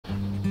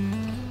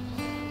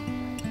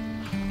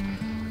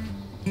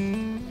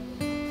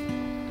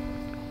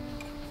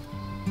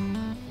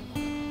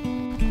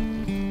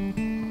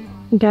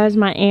Guys,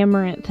 my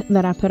amaranth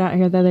that I put out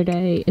here the other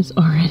day is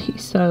already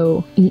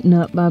so eaten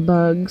up by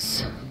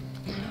bugs.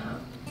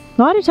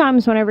 A lot of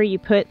times whenever you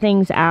put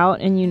things out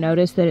and you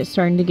notice that it's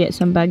starting to get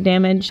some bug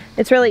damage,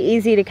 it's really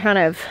easy to kind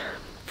of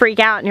freak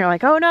out and you're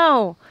like, oh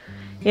no,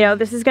 you know,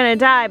 this is gonna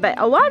die. But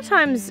a lot of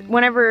times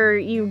whenever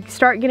you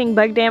start getting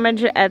bug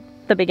damage at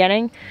the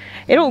beginning,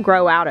 it'll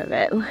grow out of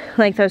it.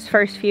 Like those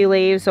first few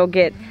leaves will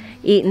get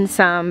eaten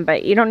some,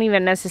 but you don't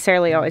even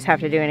necessarily always have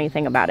to do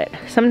anything about it.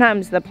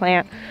 Sometimes the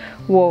plant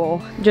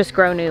will just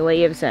grow new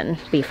leaves and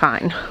be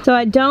fine. So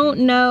I don't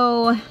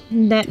know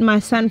that my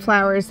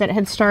sunflowers that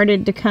had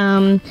started to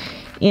come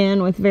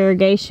in with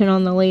variegation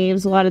on the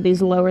leaves, a lot of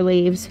these lower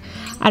leaves,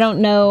 I don't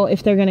know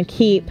if they're gonna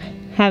keep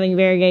having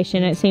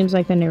variegation. It seems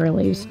like the newer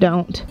leaves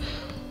don't.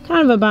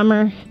 Kind of a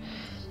bummer,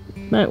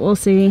 but we'll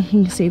see. You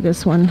can see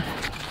this one.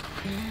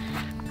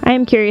 I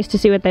am curious to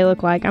see what they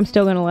look like. I'm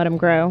still gonna let them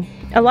grow.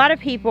 A lot of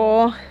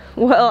people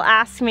will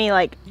ask me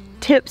like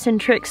tips and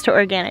tricks to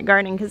organic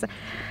gardening because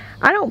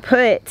I don't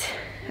put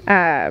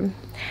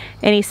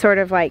any sort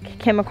of like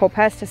chemical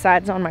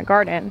pesticides on my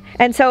garden.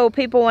 And so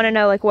people want to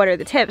know like what are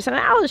the tips, and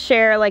I'll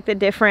share like the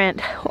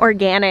different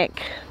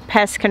organic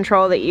pest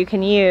control that you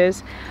can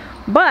use.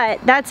 But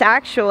that's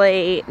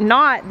actually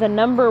not the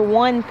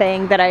 #1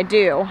 thing that I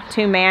do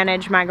to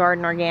manage my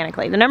garden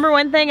organically. The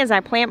 #1 thing is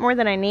I plant more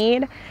than I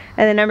need,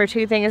 and the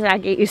 #2 thing is I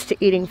get used to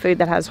eating food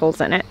that has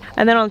holes in it.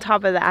 And then on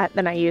top of that,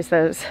 then I use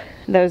those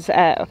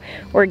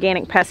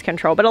organic pest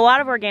control. But a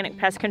lot of organic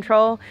pest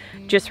control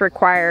just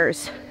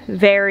requires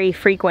very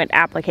frequent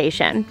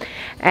application,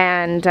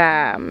 and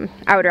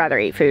I would rather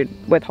eat food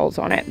with holes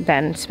on it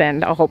than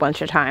spend a whole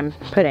bunch of time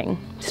putting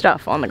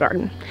stuff on the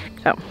garden.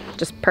 So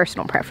just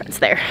personal preference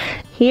there.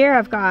 Here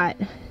I've got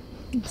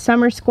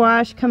summer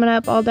squash coming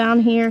up all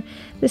down here.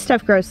 This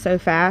stuff grows so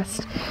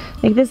fast.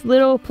 Like this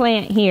little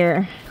plant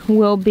here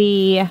will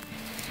be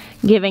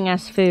giving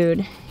us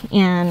food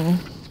in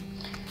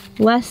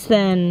less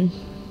than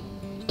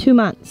 2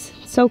 months.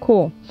 So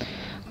cool.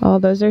 Oh,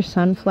 those are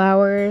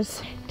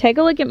sunflowers. Take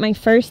a look at my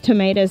first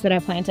tomatoes that I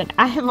planted.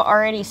 I have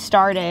already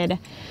started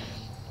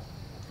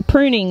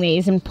pruning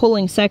these and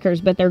pulling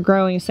suckers, but they're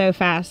growing so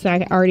fast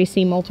that I already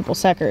see multiple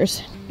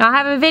suckers. Now I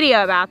have a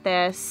video about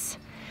this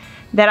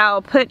that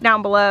I'll put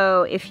down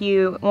below if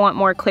you want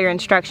more clear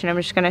instruction. I'm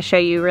just gonna show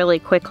you really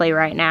quickly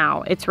right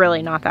now. It's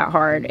really not that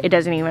hard. It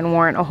doesn't even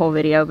warrant a whole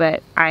video,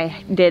 but I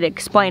did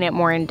explain it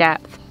more in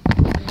depth.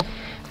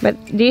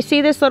 But do you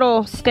see this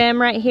little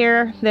stem right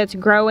here that's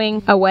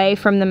growing away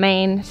from the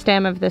main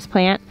stem of this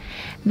plant?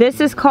 This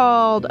is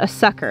called a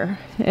sucker,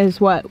 is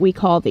what we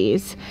call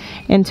these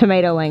in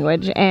tomato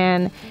language.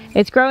 And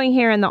it's growing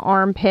here in the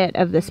armpit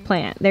of this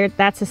plant. There,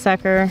 that's a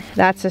sucker,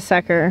 that's a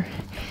sucker.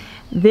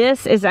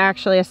 This is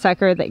actually a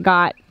sucker that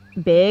got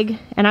big,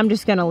 and I'm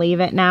just gonna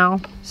leave it now.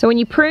 So when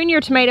you prune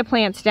your tomato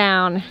plants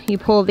down, you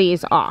pull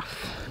these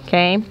off.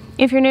 Okay,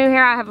 if you're new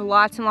here, I have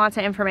lots and lots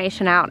of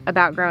information out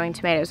about growing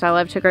tomatoes. I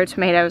love to grow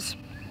tomatoes.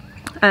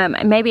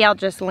 Maybe I'll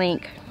just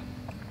link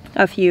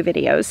a few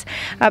videos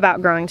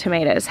about growing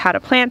tomatoes, how to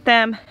plant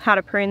them, how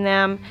to prune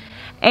them,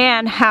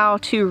 and how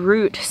to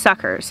root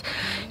suckers.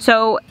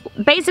 So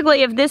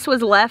basically, if this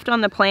was left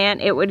on the plant,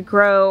 it would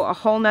grow a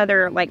whole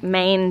nother like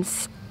main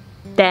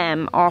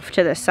stem off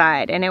to the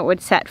side, and it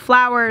would set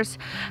flowers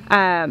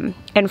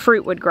and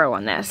fruit would grow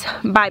on this.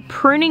 By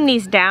pruning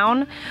these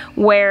down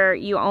where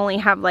you only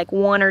have like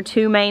 1 or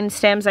 2 main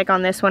stems, like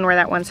on this one where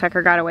that one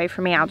sucker got away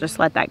from me, I'll just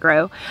let that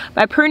grow.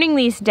 By pruning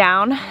these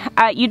down,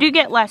 you do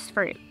get less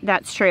fruit,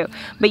 that's true,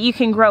 but you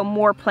can grow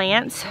more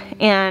plants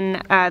in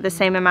the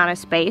same amount of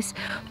space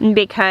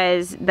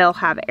because they'll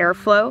have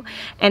airflow.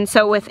 And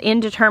so with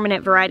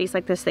indeterminate varieties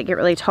like this that get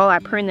really tall, I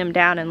prune them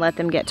down and let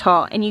them get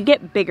tall, and you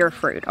get bigger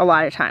fruit a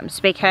lot of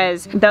times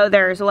because though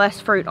there's less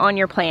fruit on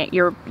your plant,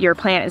 your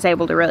plant is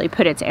able to really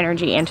put its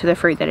energy into the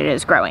fruit that it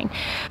is growing.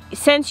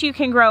 Since you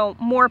can grow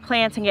more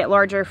plants and get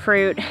larger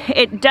fruit,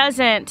 it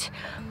doesn't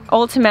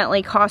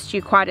ultimately cost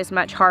you quite as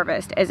much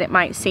harvest as it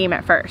might seem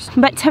at first.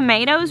 But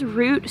tomatoes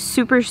root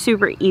super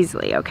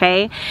easily,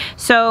 okay?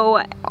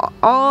 So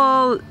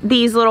all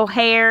these little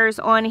hairs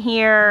on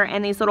here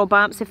and these little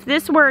bumps, if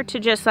this were to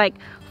just like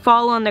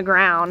fall on the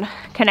ground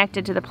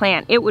connected to the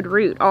plant, it would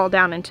root all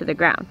down into the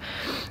ground.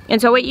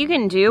 And so what you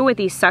can do with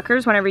these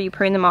suckers whenever you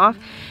prune them off,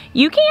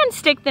 you can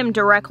stick them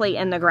directly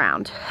in the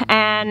ground.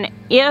 And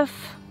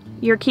if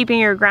you're keeping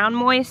your ground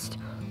moist,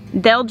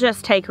 they'll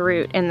just take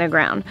root in the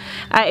ground.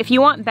 If you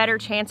want better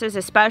chances,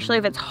 especially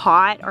if it's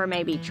hot or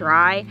maybe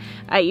dry,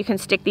 you can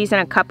stick these in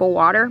a cup of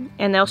water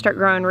and they'll start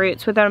growing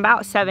roots within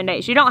about 7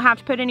 days. You don't have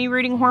to put any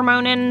rooting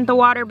hormone in the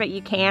water, but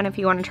you can if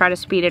you want to try to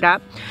speed it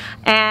up.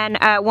 And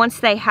once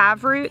they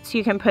have roots,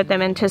 you can put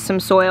them into some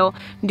soil.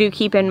 Do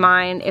keep in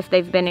mind if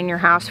they've been in your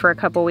house for a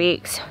couple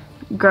weeks,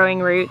 growing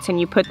roots and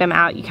you put them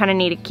out, you kind of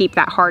need to keep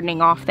that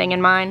hardening off thing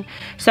in mind.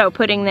 So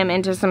putting them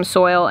into some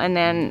soil and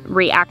then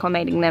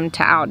reacclimating them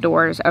to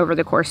outdoors over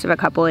the course of a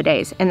couple of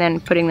days and then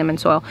putting them in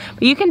soil.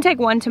 But you can take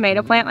one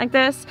tomato plant like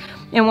this,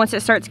 and once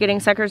it starts getting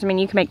suckers, I mean,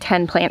 you can make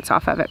 10 plants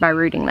off of it by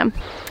rooting them.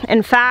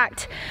 In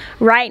fact,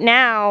 right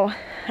now,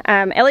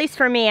 at least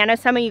for me, I know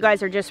some of you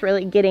guys are just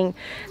really getting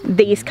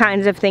these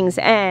kinds of things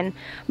in,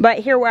 but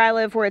here where I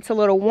live, where it's a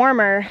little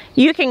warmer,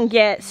 you can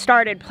get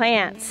started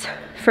plants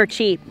for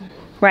cheap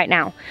right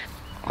now.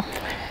 I'm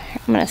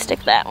gonna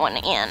stick that one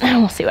in.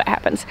 We'll see what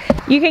happens.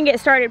 You can get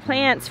started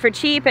plants for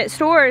cheap at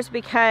stores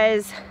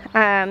because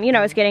you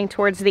know, it's getting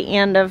towards the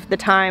end of the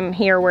time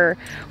here where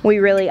we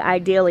really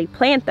ideally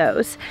plant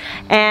those.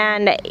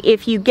 And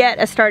if you get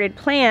a started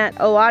plant,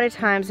 a lot of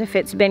times if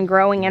it's been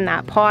growing in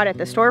that pot at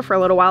the store for a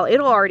little while,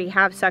 it'll already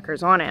have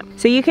suckers on it.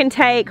 So you can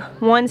take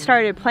one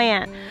started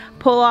plant,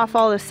 pull off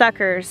all the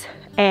suckers,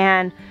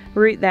 and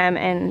root them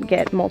and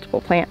get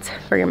multiple plants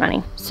for your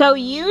money. So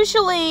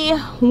usually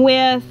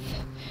with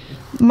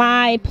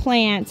my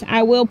plants,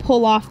 I will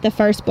pull off the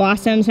first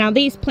blossoms. Now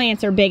these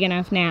plants are big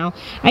enough now.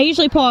 I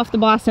usually pull off the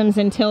blossoms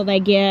until they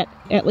get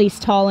at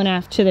least tall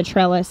enough to the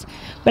trellis.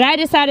 But I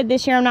decided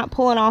this year I'm not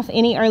pulling off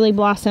any early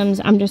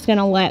blossoms. I'm just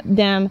gonna let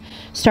them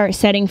start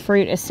setting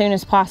fruit as soon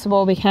as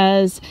possible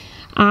because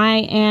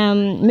I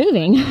am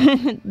moving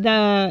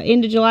the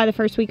end of July, the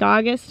first week of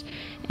August,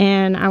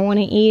 and I want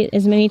to eat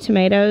as many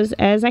tomatoes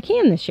as I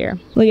can this year.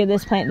 Look at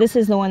this plant. This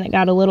is the one that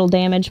got a little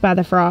damaged by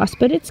the frost,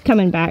 but it's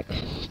coming back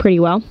pretty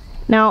well.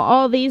 Now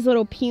all these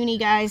little puny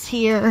guys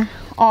here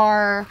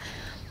are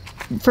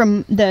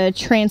from the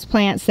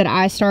transplants that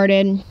I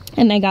started,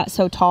 and they got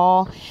so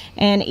tall,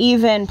 and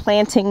even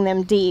planting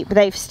them deep,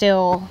 they've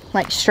still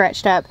like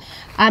stretched up.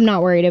 I'm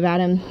not worried about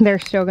them. They're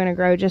still gonna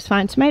grow just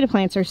fine. Tomato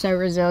plants are so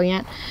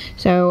resilient.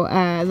 So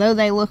though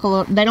they look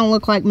they don't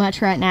look like much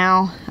right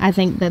now, I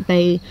think that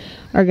they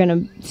are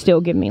gonna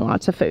still give me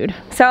lots of food.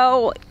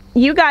 So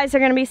you guys are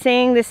gonna be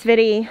seeing this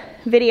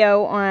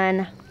video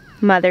on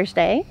Mother's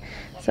Day.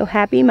 So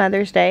happy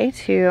Mother's Day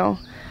to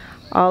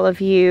all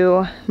of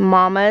you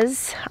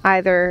mamas,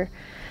 either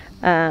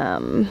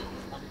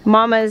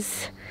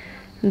mamas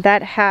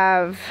that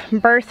have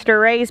birthed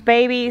or raised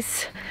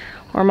babies,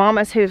 or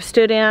mamas who've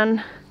stood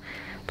in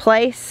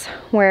place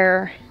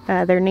where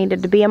there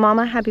needed to be a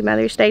mama. Happy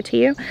Mother's Day to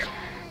you.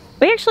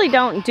 We actually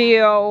don't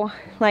do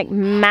like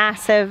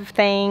massive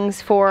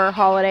things for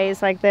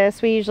holidays like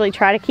this. We usually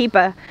try to keep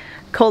a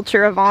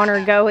culture of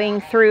honor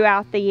going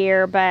throughout the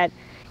year, but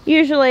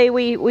usually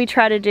we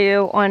try to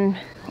do on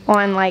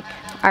like,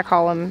 I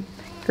call them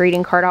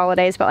greeting card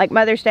holidays, but like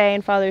Mother's Day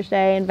and Father's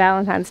Day and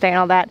Valentine's Day and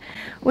all that,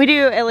 we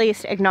do at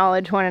least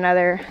acknowledge one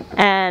another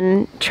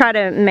and try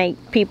to make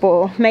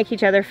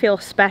each other feel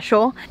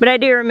special. But I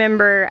do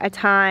remember a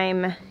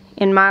time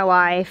in my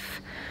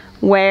life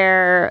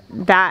where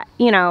that,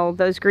 you know,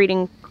 those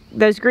greeting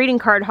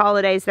card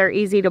holidays, they're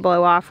easy to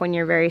blow off when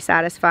you're very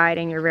satisfied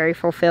and you're very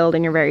fulfilled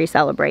and you're very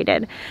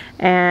celebrated.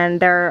 And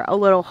they're a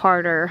little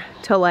harder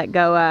to let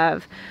go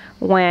of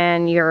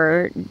when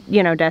you're,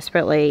 you know,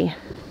 desperately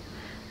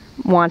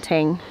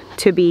wanting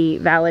to be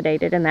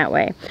validated in that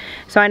way.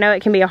 So I know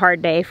it can be a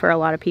hard day for a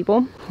lot of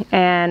people,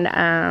 and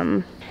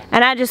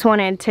I just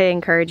wanted to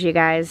encourage you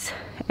guys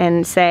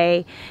and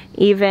say,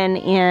 even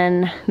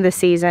in the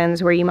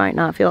seasons where you might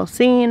not feel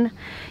seen,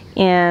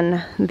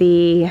 in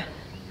the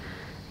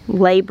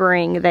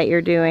laboring that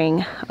you're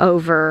doing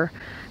over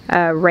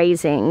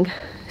raising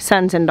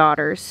sons and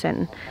daughters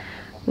and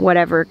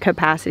whatever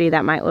capacity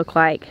that might look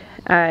like,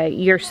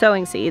 you're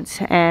sowing seeds.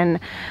 And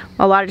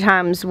a lot of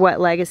times what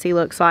legacy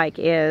looks like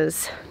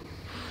is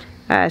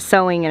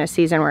sowing in a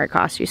season where it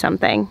costs you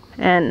something.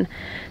 And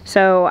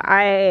so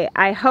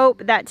I hope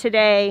that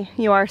today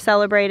you are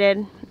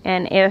celebrated,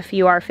 and if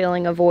you are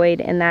feeling a void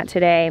in that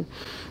today,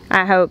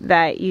 I hope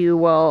that you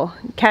will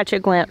catch a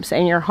glimpse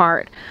in your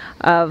heart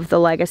of the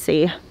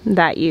legacy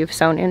that you've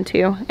sown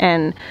into,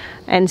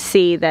 and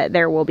see that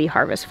there will be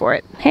harvest for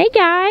it. Hey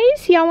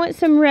guys, y'all want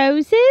some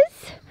roses?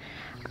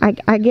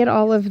 I get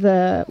all of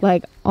the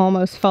like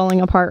almost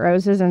falling apart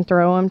roses and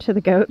throw them to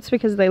the goats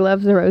because they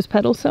love the rose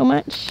petals so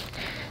much.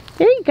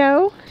 There you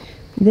go.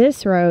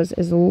 This rose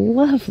is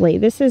lovely.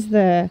 This is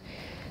the,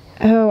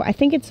 oh, I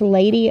think it's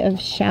Lady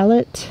of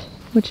Shallot,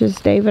 which is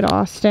David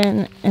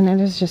Austin, and it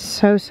is just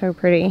so, so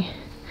pretty.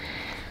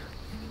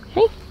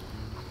 Hey.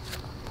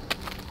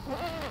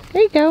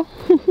 There you go.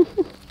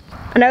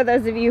 I know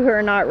those of you who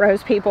are not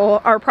rose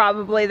people are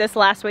probably this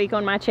last week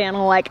on my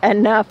channel like,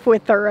 enough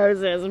with the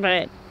roses,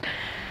 but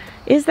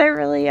is there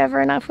really ever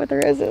enough with the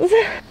roses?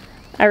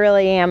 I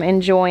really am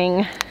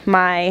enjoying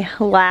my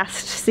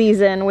last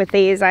season with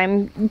these.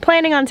 I'm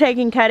planning on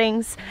taking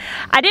cuttings.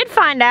 I did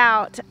find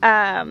out,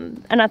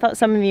 and I thought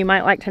some of you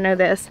might like to know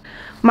this,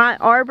 my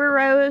arbor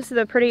rose,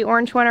 the pretty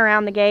orange one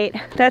around the gate,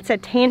 that's a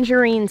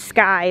Tangerine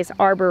Skies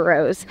arbor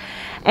rose.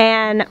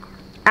 And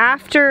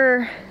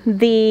after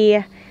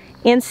the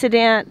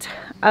incident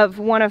of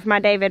one of my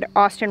David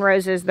Austin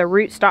roses, the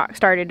rootstock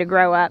started to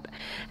grow up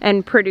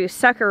and produce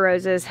sucker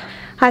roses,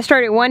 I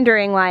started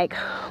wondering like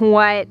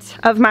what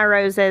of my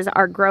roses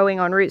are growing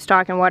on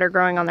rootstock and what are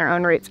growing on their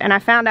own roots. And I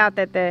found out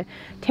that the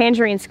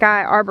Tangerine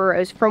Sky Arbor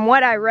Rose, from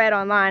what I read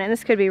online, and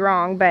this could be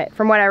wrong, but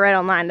from what I read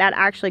online, that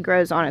actually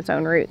grows on its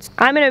own roots.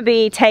 I'm going to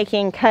be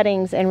taking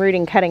cuttings and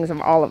rooting cuttings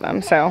of all of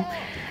them, so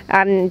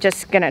I'm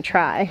just going to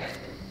try.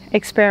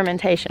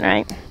 Experimentation,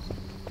 right?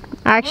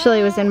 I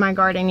actually was in my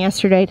garden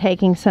yesterday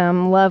taking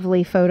some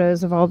lovely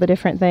photos of all the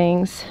different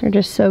things. They're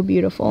just so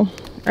beautiful.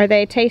 Are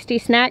they a tasty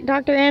snack,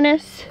 Dr.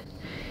 Ennis?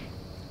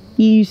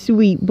 You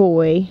sweet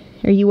boy.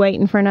 Are you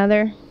waiting for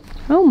another?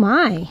 Oh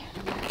my.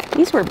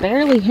 These were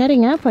barely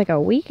heading up like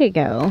a week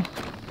ago.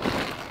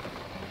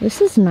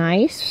 This is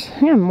nice.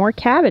 I'm gonna have more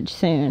cabbage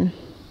soon.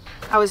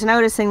 I was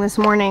noticing this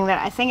morning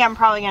that I think I'm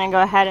probably gonna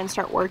go ahead and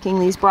start working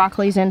these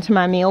broccolis into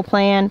my meal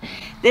plan.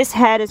 This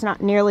head is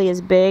not nearly as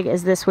big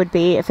as this would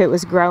be if it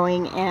was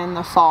growing in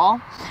the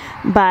fall,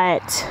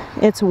 but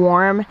it's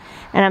warm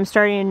and I'm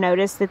starting to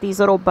notice that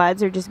these little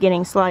buds are just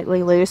getting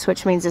slightly loose,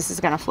 which means this is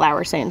gonna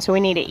flower soon. So we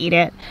need to eat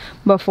it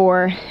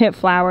before it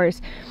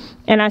flowers.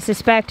 And I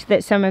suspect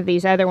that some of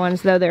these other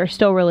ones, though they're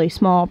still really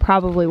small,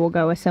 probably will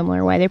go a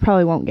similar way. They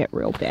probably won't get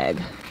real big,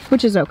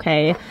 which is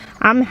okay.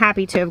 I'm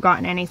happy to have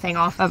gotten anything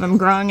off of them.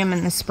 Growing them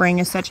in the spring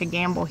is such a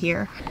gamble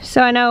here.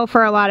 So I know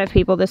for a lot of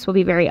people this will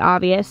be very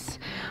obvious,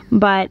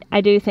 but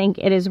I do think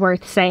it is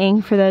worth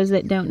saying for those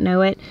that don't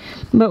know it.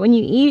 But when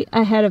you eat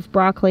a head of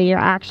broccoli, you're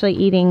actually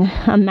eating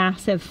a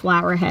massive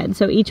flower head.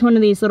 So each one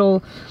of these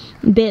little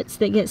bits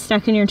that get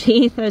stuck in your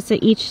teeth, so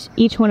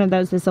each one of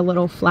those is a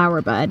little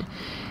flower bud.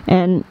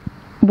 And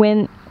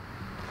when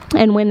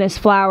this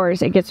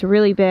flowers, it gets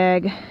really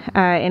big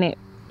and it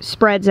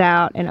spreads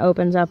out and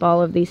opens up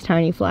all of these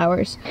tiny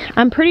flowers.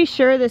 I'm pretty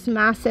sure this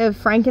massive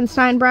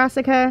Frankenstein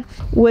brassica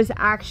was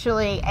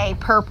actually a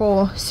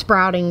purple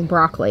sprouting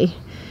broccoli,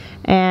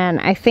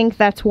 and I think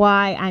that's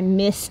why I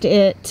missed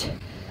it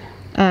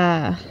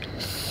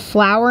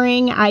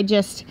flowering.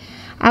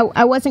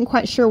 I wasn't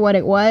quite sure what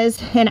it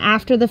was, and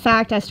after the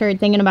fact I started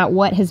thinking about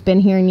what has been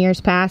here in years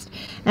past,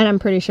 and I'm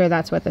pretty sure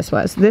that's what this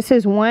was. This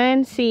is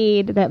one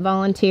seed that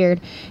volunteered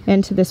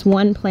into this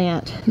one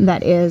plant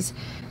that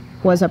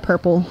was a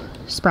purple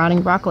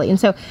sprouting broccoli. And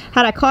so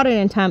had I caught it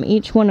in time,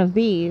 each one of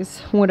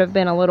these would have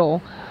been a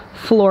little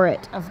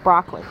floret of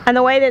broccoli. And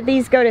the way that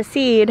these go to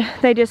seed,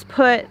 they just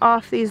put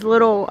off these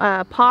little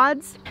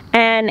pods,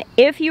 and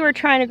if you were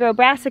trying to grow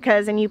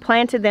brassicas and you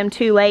planted them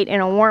too late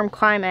in a warm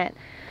climate,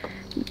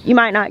 you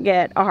might not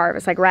get a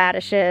harvest. Like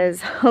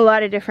radishes, a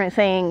lot of different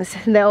things,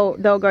 they'll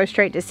go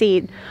straight to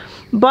seed.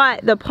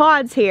 But the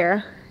pods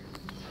here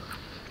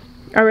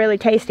are really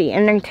tasty,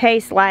 and they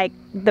taste like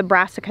the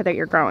brassica that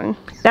you're growing.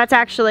 That's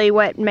actually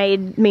what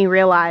made me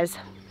realize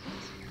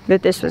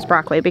that this was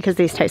broccoli, because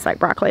these taste like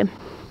broccoli.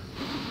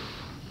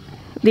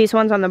 These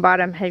ones on the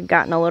bottom had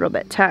gotten a little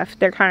bit tough.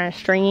 They're kind of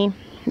stringy,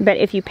 but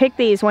if you pick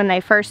these when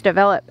they first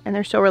develop and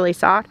they're still really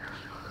soft,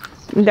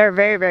 they're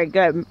very, very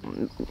good.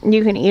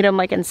 You can eat them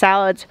like in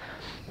salads.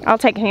 I'll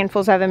take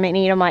handfuls of them and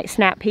eat them like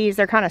snap peas.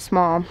 They're kind of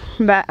small,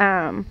 but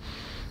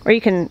or you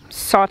can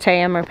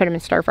saute them or put them in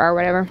stir fry or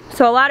whatever.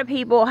 So a lot of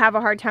people have a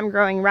hard time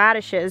growing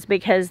radishes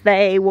because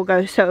they will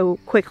go so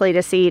quickly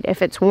to seed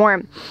if it's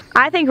warm.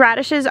 I think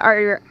radishes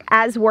are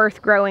as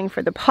worth growing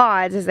for the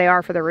pods as they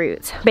are for the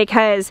roots,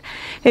 because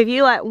if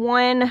you let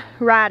one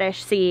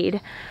radish seed,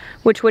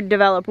 which would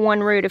develop one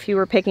root if you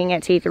were picking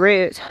it to eat the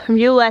roots, if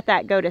you let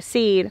that go to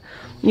seed,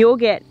 you'll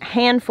get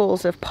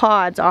handfuls of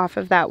pods off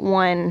of that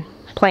one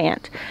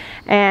plant,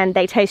 and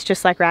they taste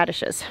just like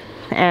radishes.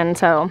 And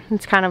so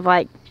it's kind of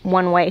like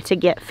one way to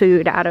get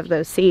food out of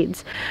those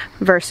seeds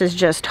versus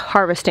just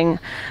harvesting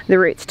the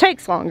roots. It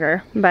takes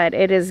longer, but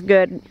it is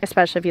good,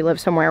 especially if you live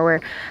somewhere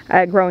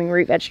where growing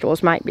root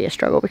vegetables might be a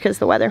struggle because of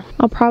the weather.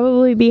 I'll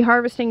probably be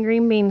harvesting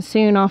green beans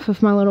soon off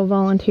of my little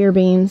volunteer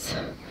beans.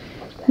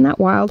 Isn't that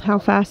wild how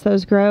fast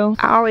those grow?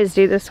 I always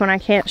do this when I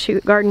can't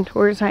shoot garden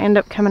tours. I end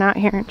up coming out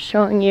here and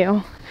showing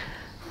you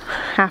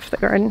half the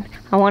garden.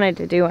 I wanted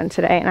to do one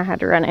today and I had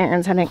to run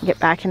errands. I didn't get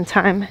back in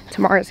time.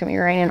 Tomorrow's gonna be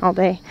raining all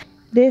day.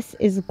 This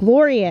is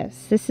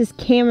glorious. This is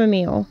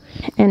chamomile,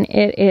 and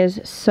it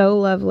is so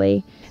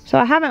lovely. So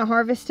I haven't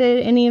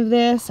harvested any of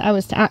this. I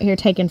was out here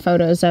taking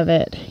photos of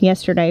it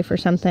yesterday for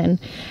something,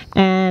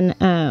 and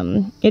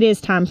it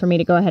is time for me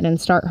to go ahead and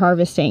start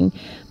harvesting.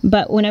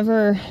 But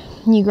whenever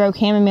you grow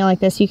chamomile like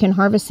this, you can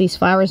harvest these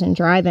flowers and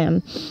dry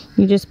them.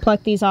 You just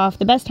pluck these off.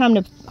 The best time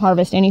to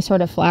harvest any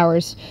sort of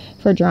flowers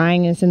for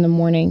drying is in the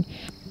morning.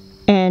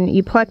 And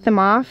you pluck them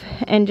off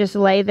and just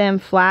lay them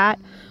flat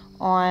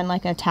on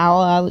like a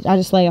towel. I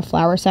just lay a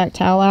flour sack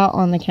towel out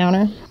on the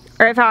counter.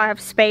 Or if I have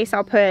space,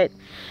 I'll put,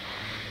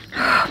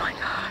 oh my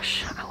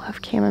gosh, I love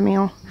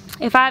chamomile.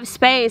 If I have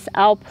space,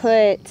 I'll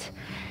put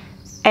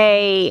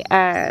a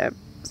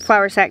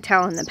flour sack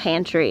towel in the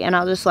pantry, and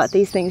I'll just let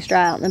these things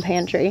dry out in the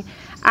pantry.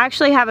 I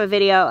actually have a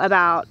video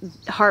about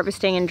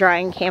harvesting and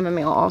drying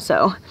chamomile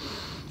also.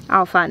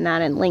 I'll find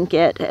that and link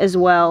it as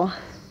well.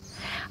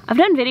 I've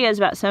done videos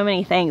about so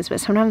many things, but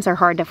sometimes they're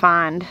hard to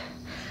find.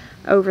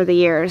 over the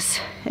years.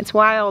 It's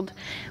wild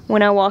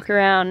when I walk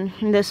around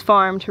this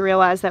farm to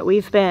realize that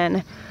we've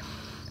been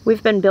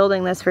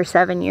building this for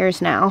 7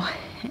 years now.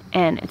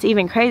 And it's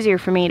even crazier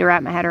for me to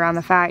wrap my head around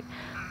the fact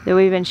that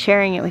we've been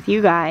sharing it with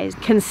you guys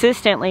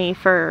consistently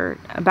for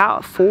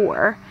about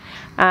 4.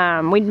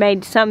 We'd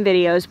made some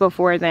videos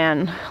before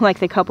then, like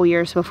the couple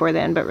years before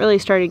then, but really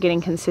started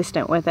getting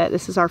consistent with it.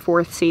 This is our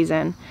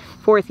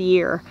 4th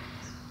year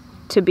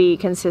to be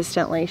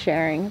consistently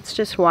sharing. It's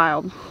just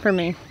wild for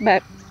me.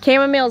 But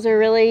chamomile's a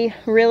really,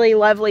 really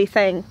lovely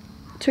thing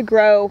to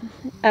grow.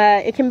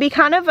 It can be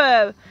kind of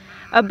a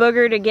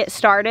booger to get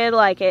started.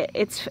 Like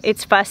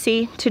it's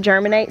fussy to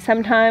germinate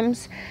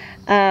sometimes.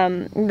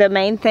 The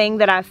main thing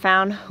that I've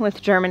found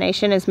with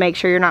germination is make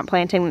sure you're not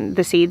planting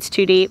the seeds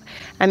too deep.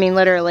 I mean,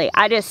 literally,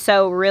 I just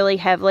sow really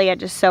heavily. I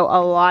just sow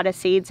a lot of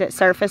seeds at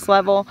surface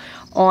level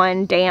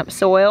on damp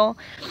soil,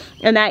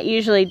 and that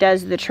usually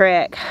does the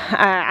trick.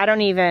 I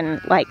don't even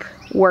like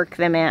work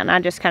them in. I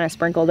just kind of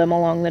sprinkle them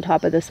along the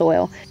top of the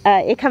soil.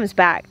 It comes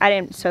back. I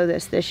didn't sow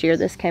this year.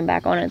 This came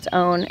back on its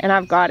own, and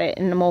I've got it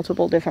in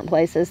multiple different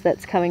places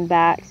that's coming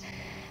back.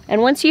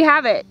 And once you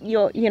have it,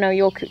 you'll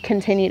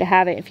continue to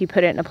have it if you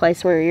put it in a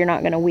place where you're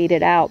not going to weed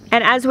it out.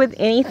 And as with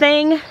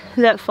anything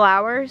that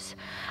flowers,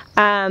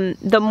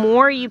 the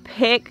more you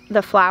pick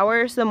the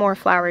flowers, the more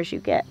flowers you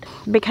get.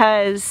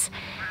 Because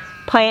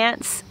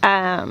plants,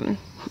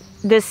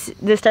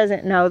 this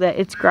doesn't know that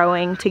it's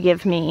growing to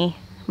give me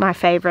my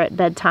favorite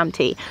bedtime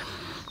tea.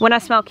 When I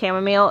smell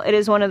chamomile, it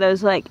is one of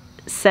those like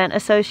scent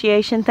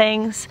association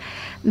things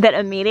that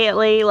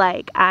immediately,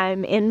 like,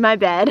 I'm in my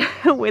bed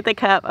with a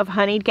cup of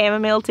honeyed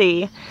chamomile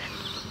tea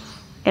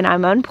and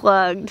I'm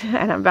unplugged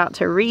and I'm about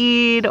to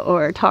read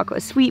or talk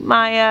with Sweet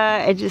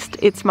Maya.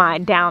 It's my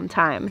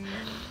downtime.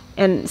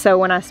 And so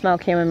when I smell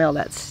chamomile,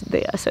 that's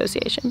the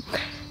association.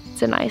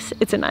 It's a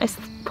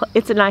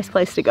nice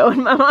place to go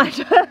in my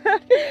mind.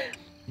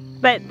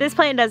 But this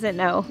plant doesn't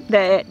know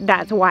that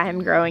that's why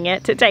I'm growing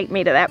it, to take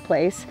me to that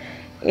place.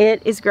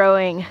 It is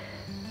growing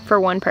for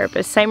one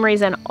purpose, same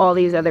reason all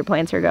these other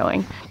plants are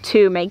going,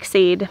 to make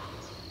seed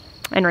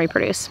and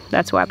reproduce.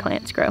 That's why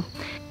plants grow.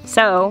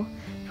 So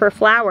for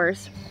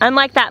flowers,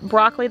 unlike that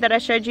broccoli that I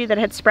showed you that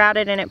had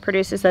sprouted and it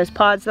produces those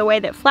pods, the way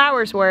that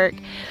flowers work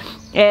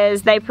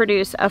is they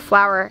produce a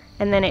flower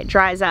and then it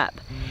dries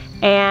up.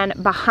 And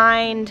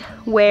behind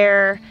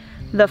where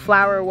the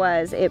flower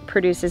was, it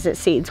produces its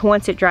seeds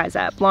once it dries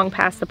up, long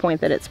past the point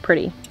that it's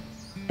pretty.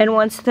 And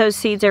once those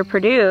seeds are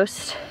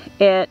produced,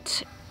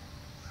 it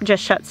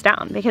just shuts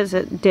down because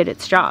it did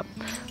its job.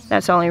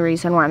 That's the only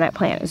reason why that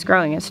plant is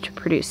growing, is to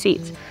produce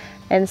seeds.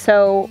 And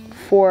so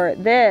for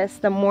this,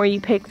 the more you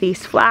pick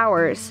these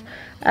flowers,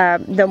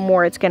 the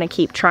more it's going to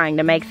keep trying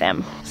to make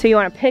them. So you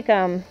want to pick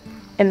them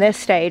in this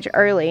stage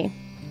early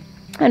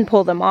and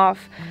pull them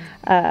off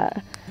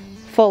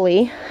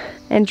fully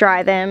and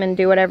dry them and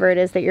do whatever it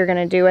is that you're going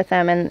to do with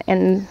them,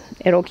 and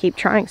it'll keep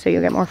trying, so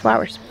you'll get more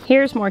flowers.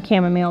 Here's more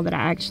chamomile that I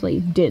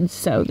actually did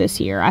sow this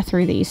year. I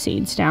threw these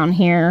seeds down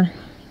here,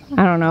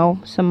 I don't know,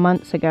 some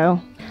months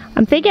ago.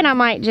 I'm thinking I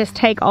might just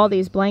take all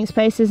these blank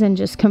spaces and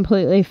just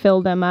completely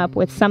fill them up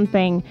with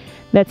something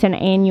that's an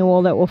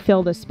annual that will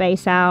fill the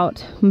space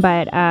out,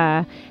 but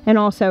and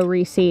also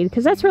reseed,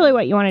 because that's really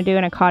what you want to do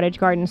in a cottage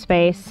garden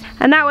space.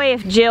 And that way,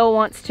 if Jill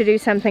wants to do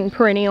something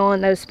perennial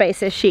in those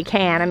spaces, she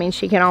can. I mean,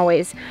 she can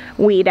always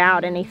weed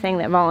out anything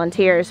that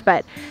volunteers,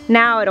 but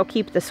now it'll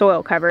keep the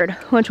soil covered,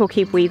 which will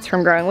keep weeds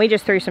from growing. We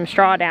just threw some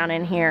straw down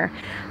in here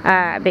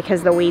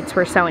because the weeds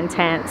were so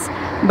intense,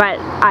 but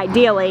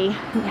ideally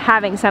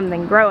having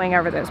something growing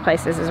over those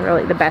places is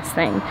really the best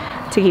thing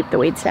to keep the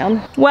weeds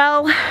down.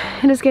 Well,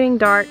 it is getting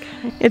dark.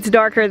 It's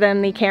darker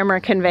than the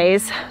camera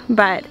conveys,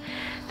 but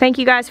thank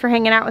you guys for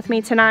hanging out with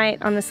me tonight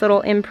on this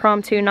little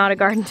impromptu Not a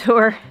Garden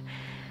tour.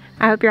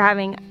 I hope you're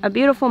having a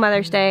beautiful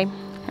Mother's Day.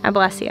 I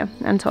bless you.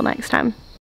 Until next time.